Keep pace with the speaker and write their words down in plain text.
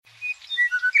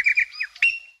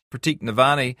Pratik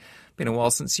Navani. Been a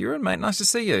while since you're in, mate. Nice to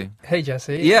see you. Hey,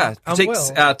 Jesse. Yeah, I'm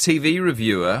Pratik's well. our TV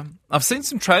reviewer. I've seen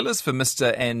some trailers for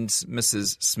Mr. and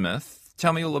Mrs. Smith.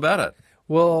 Tell me all about it.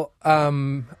 Well,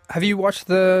 have you watched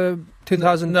the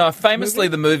 2000? No, famously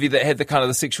movie? the movie that had the kind of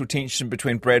the sexual tension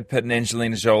between Brad Pitt and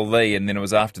Angelina Jolie, and then it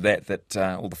was after that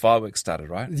all the fireworks started,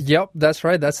 right? Yep, that's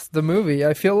right. That's the movie.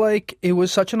 I feel like it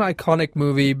was such an iconic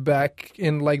movie back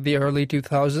in like the early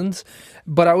 2000s,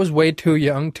 but I was way too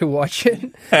young to watch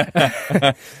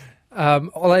it.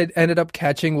 All I ended up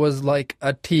catching was like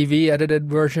a TV edited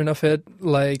version of it,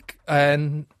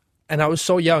 and I was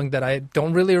so young that I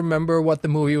don't really remember what the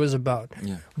movie was about.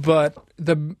 Yeah. But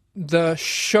the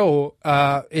show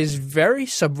is very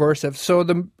subversive. So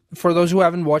for those who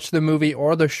haven't watched the movie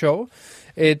or the show,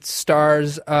 it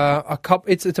stars a couple.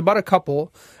 It's about a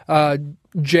couple,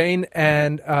 Jane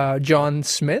and John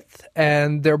Smith,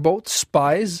 and they're both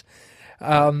spies.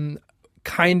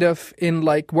 Kind of in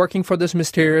like working for this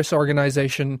mysterious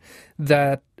organization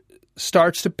that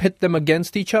starts to pit them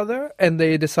against each other, and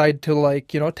they decide to like,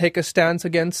 take a stance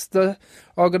against the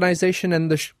organization.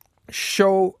 And the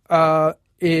show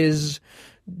is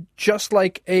just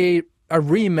like a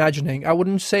reimagining. I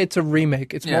wouldn't say it's a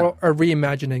remake. It's more a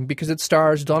reimagining because it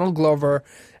stars Donald Glover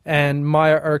and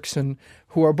Maya Erskine,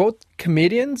 who are both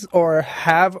comedians or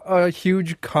have a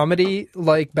huge comedy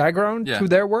like background to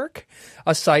their work,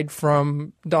 aside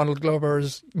from Donald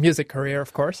Glover's music career,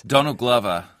 of course. Donald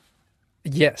Glover.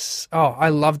 Yes. Oh, I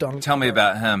love Donald Tell Glover. me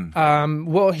about him.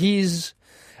 Well, he's,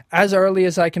 as early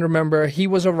as I can remember, he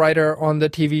was a writer on the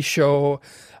TV show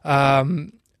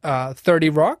 30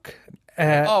 Rock.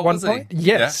 At one point.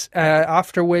 Yes. Yeah.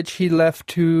 After which he left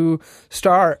to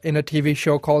star in a TV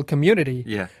show called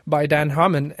Community by Dan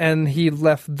Harmon. And he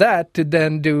left that to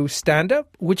then do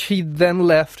stand-up, which he then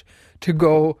left to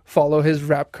go follow his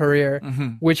rap career,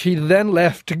 which he then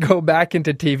left to go back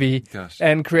into TV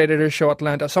and created a show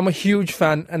Atlanta. So I'm a huge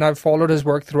fan, and I've followed his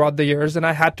work throughout the years, and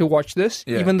I had to watch this,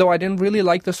 even though I didn't really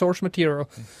like the source material.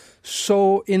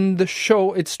 So in the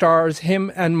show, it stars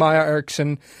him and Maya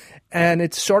Erskine, and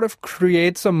it sort of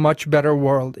creates a much better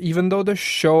world, even though the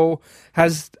show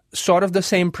has sort of the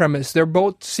same premise. They're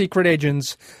both secret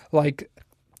agents, like,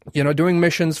 doing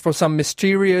missions for some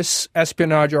mysterious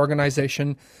espionage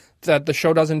organization that the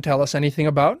show doesn't tell us anything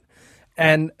about.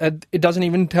 And it doesn't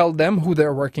even tell them who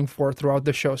they're working for throughout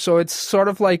the show. So it's sort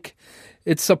of like,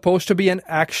 it's supposed to be an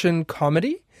action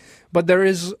comedy, but there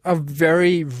is a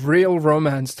very real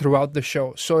romance throughout the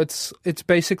show. So it's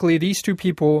basically these two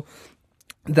people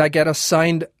that get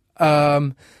assigned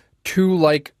to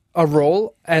like a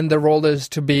role, and the role is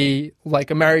to be like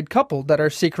a married couple that are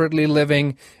secretly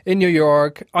living in New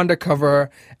York undercover,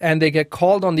 and they get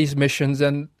called on these missions,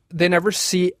 and they never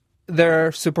see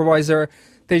their supervisor.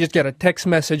 They just get a text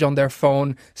message on their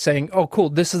phone saying, oh, cool,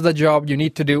 this is the job you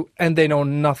need to do, and they know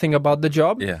nothing about the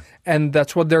job. Yeah. And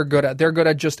that's what they're good at. They're good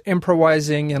at just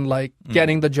improvising and like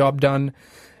getting the job done.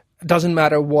 Doesn't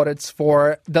matter what it's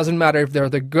for. Doesn't matter if they're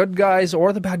the good guys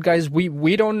or the bad guys.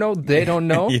 We don't know. They don't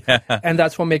know. And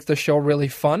that's what makes the show really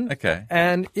fun. Okay.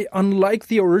 And unlike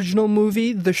the original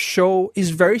movie, the show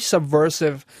is very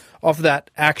subversive of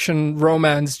that action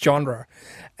romance genre.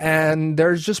 And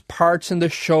there's just parts in the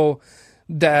show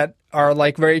that are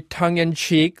like very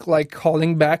tongue-in-cheek, like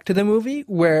calling back to the movie,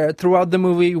 where throughout the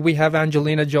movie we have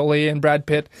Angelina Jolie and Brad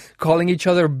Pitt calling each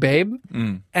other babe.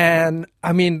 And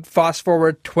I mean, fast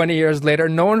forward 20 years later,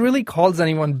 no one really calls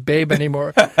anyone babe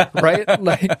anymore, right?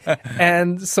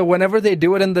 And so whenever they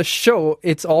do it in the show,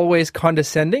 it's always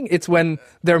condescending. It's when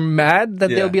they're mad that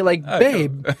they'll be like,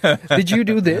 babe, did you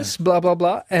do this? Blah, blah,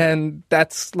 blah. And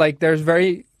that's like, there's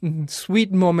very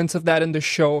sweet moments of that in the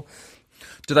show.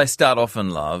 Do they start off in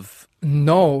love?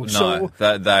 No. So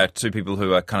they're two people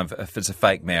who are kind of, if it's a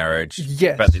fake marriage,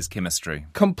 yes, but there's chemistry.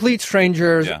 Complete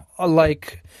strangers. Are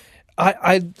like,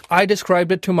 I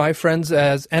described it to my friends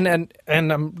as, and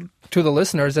to the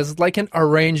listeners as like an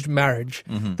arranged marriage.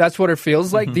 That's what it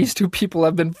feels like. These two people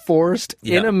have been forced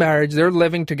in a marriage. They're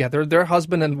living together. They're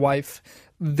husband and wife.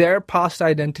 Their past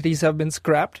identities have been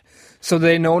scrapped, so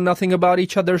they know nothing about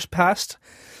each other's past,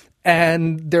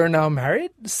 and they're now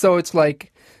married. So it's like,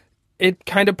 it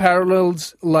kind of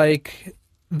parallels like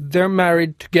they're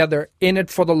married together, in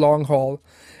it for the long haul,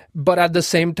 but at the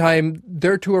same time,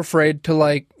 they're too afraid to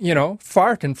like,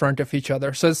 fart in front of each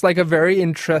other. So it's like a very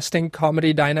interesting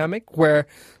comedy dynamic where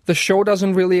the show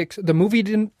doesn't really, the movie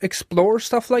didn't explore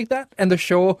stuff like that, and the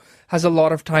show has a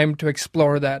lot of time to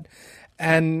explore that.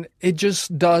 And it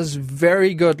just does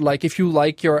very good. Like if you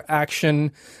like your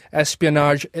action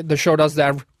espionage, the show does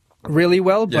that really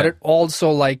well, but it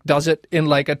also like does it in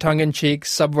like a tongue-in-cheek,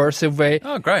 subversive way.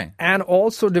 Oh, great. And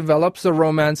also develops the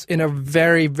romance in a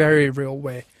very, very real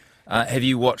way. Have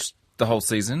you watched the whole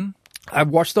season? I've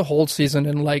watched the whole season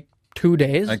in like 2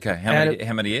 days. Okay.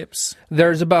 How many eps?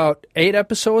 There's about 8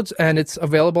 episodes, and it's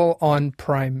available on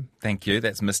Prime. Thank you.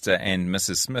 That's Mr. and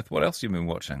Mrs. Smith. What else have you been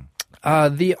watching?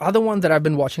 The other one that I've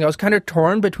been watching, I was kind of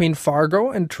torn between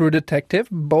Fargo and True Detective,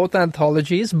 both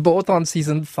anthologies, both on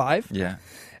season 5. Yeah.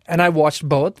 And I watched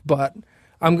both, but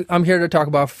I'm here to talk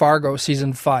about Fargo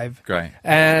season 5. Great.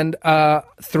 And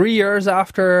 3 years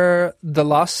after the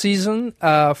last season,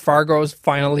 Fargo's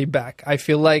finally back. I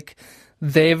feel like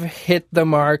they've hit the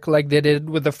mark like they did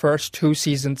with the first 2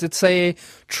 seasons. It's a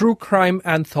true crime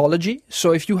anthology.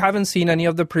 So if you haven't seen any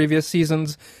of the previous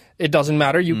seasons, it doesn't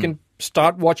matter. You can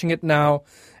start watching it now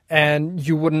and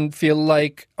you wouldn't feel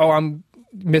like, oh, I'm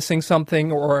missing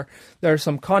something or there's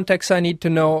some context I need to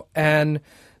know. And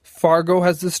Fargo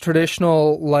has this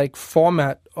traditional like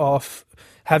format of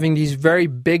having these very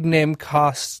big name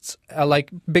casts,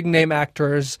 like big name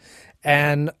actors,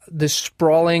 and the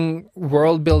sprawling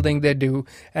world building they do.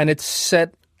 And it's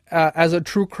set as a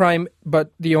true crime,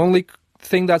 but the only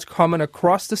thing that's common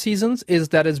across the seasons is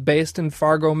that it's based in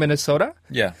Fargo, Minnesota.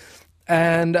 Yeah.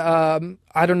 And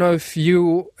I don't know if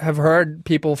you have heard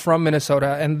people from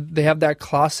Minnesota, and they have that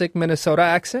classic Minnesota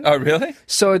accent. Oh, really?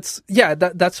 So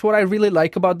that's what I really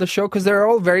like about the show, because they're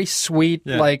all very sweet,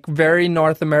 like very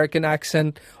North American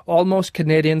accent, almost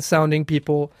Canadian sounding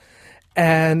people.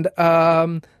 And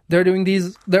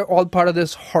they're all part of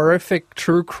this horrific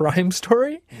true crime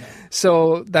story. Yeah.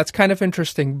 So that's kind of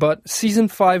interesting. But season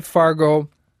 5 Fargo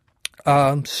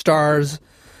stars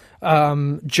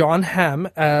John Hamm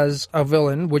as a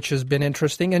villain, which has been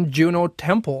interesting, and Juno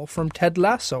Temple from Ted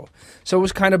Lasso. So it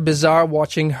was kind of bizarre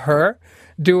watching her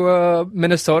do a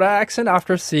Minnesota accent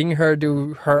after seeing her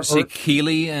do her... See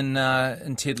Keely in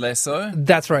Ted Lasso?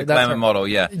 That's right. The glamour model,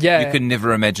 Yeah. You could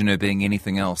never imagine her being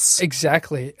anything else.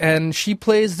 Exactly. And she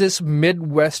plays this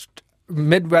Midwestern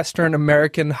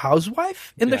American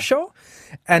housewife in the show.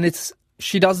 And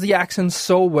she does the accent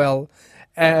so well.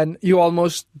 And you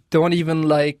almost don't even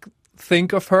like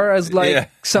think of her as like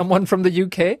someone from the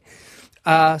UK.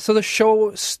 So the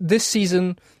show this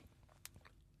season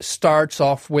starts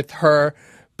off with her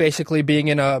basically being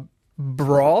in a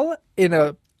brawl in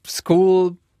a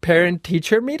school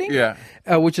parent-teacher meeting,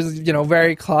 which is,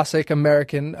 very classic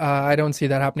American. I don't see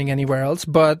that happening anywhere else.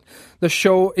 But the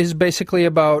show is basically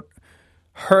about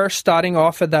her starting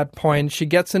off at that point. She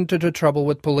gets into trouble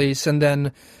with police, and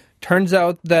then turns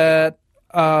out that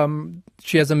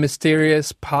she has a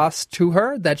mysterious past to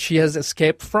her that she has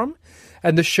escaped from.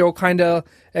 And the show kind of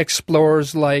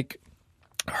explores like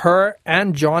her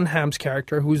and John Hamm's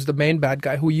character, who's the main bad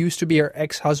guy, who used to be her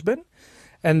ex-husband.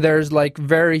 And there's like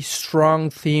very strong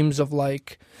themes of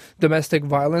like domestic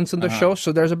violence in the show.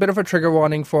 So there's a bit of a trigger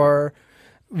warning for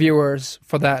viewers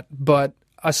for that. But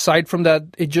aside from that,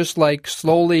 it just like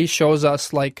slowly shows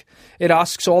us, like, it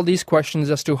asks all these questions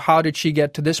as to how did she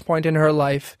get to this point in her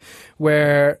life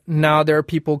where now there are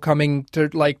people coming to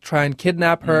like try and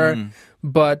kidnap her.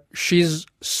 But she's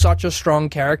such a strong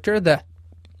character that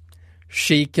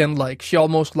she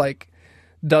almost like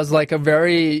does like a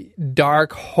very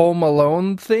dark Home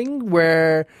Alone thing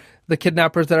where the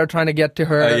kidnappers that are trying to get to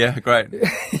her, great,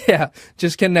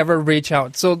 just can never reach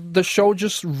out. So the show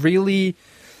just really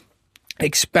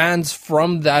expands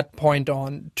from that point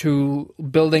on to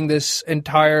building this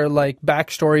entire like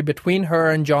backstory between her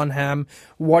and John Hamm,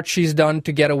 what she's done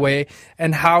to get away,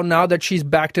 and how now that she's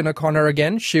backed in a corner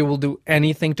again, she will do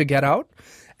anything to get out.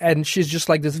 And she's just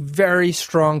like this very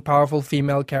strong, powerful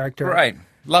female character. Right.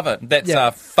 Love it. That's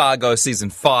Fargo season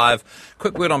 5.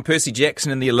 Quick word on Percy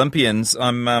Jackson and the Olympians.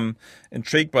 I'm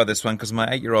intrigued by this one because my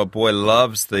 8-year-old boy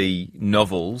loves the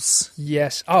novels.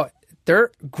 Yes. Oh,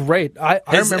 they're great. I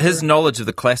remember his knowledge of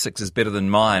the classics is better than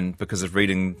mine because of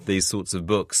reading these sorts of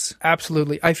books.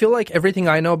 Absolutely. I feel like everything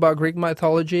I know about Greek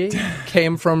mythology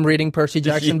came from reading Percy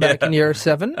Jackson back in year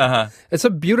 7. It's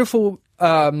a beautiful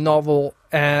novel,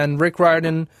 and Rick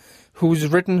Riordan, who's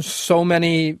written so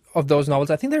many of those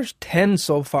novels, I think there's 10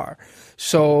 so far.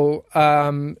 So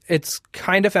it's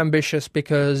kind of ambitious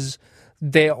because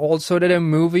they also did a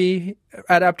movie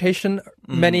adaptation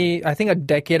I think a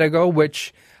decade ago,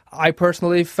 which I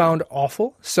personally found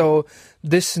awful. So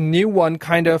this new one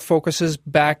kind of focuses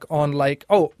back on like,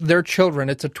 they're children.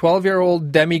 It's a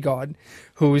 12-year-old demigod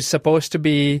who's supposed to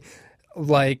be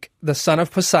like the son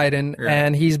of Poseidon,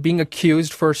 and he's being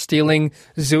accused for stealing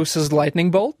Zeus's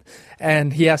lightning bolt,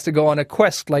 and he has to go on a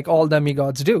quest like all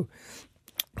demigods do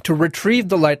to retrieve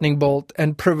the lightning bolt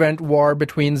and prevent war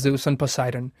between Zeus and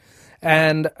Poseidon.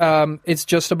 And it's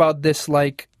just about this,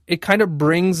 like, it kind of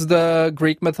brings the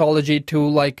Greek mythology to,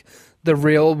 like, the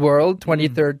real world,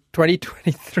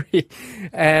 2023.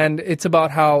 And it's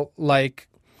about how, like,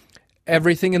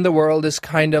 everything in the world is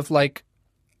kind of like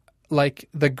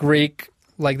the Greek,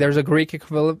 like there's a Greek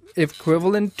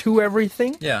equivalent to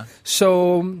everything. Yeah.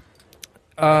 So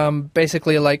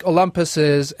basically, like, Olympus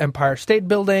is Empire State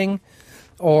Building,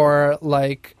 or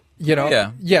like, you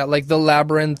know, like the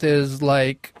Labyrinth is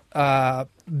like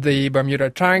the Bermuda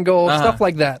Triangle, stuff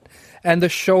like that. And the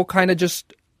show kind of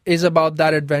just is about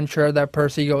that adventure that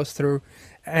Percy goes through.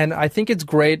 And I think it's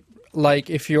great, like,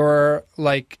 if you're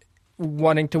like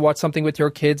wanting to watch something with your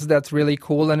kids that's really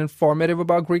cool and informative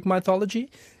about Greek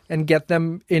mythology, and get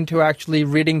them into actually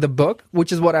reading the book,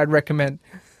 which is what I'd recommend.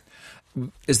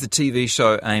 Is the TV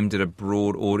show aimed at a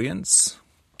broad audience?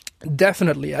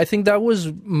 Definitely. I think that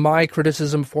was my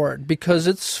criticism for it. Because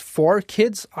it's for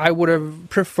kids, I would have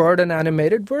preferred an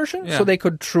animated version so they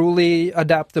could truly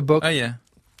adapt the book. Oh, yeah.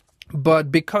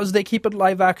 But because they keep it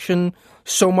live action,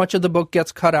 so much of the book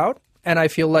gets cut out. And I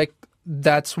feel like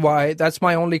that's my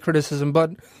only criticism.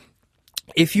 But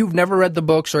if you've never read the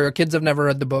books, or your kids have never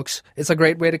read the books, it's a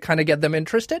great way to kind of get them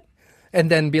interested.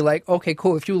 And then be like, okay,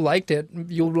 cool. If you liked it,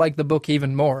 you'll like the book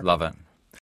even more. Love it.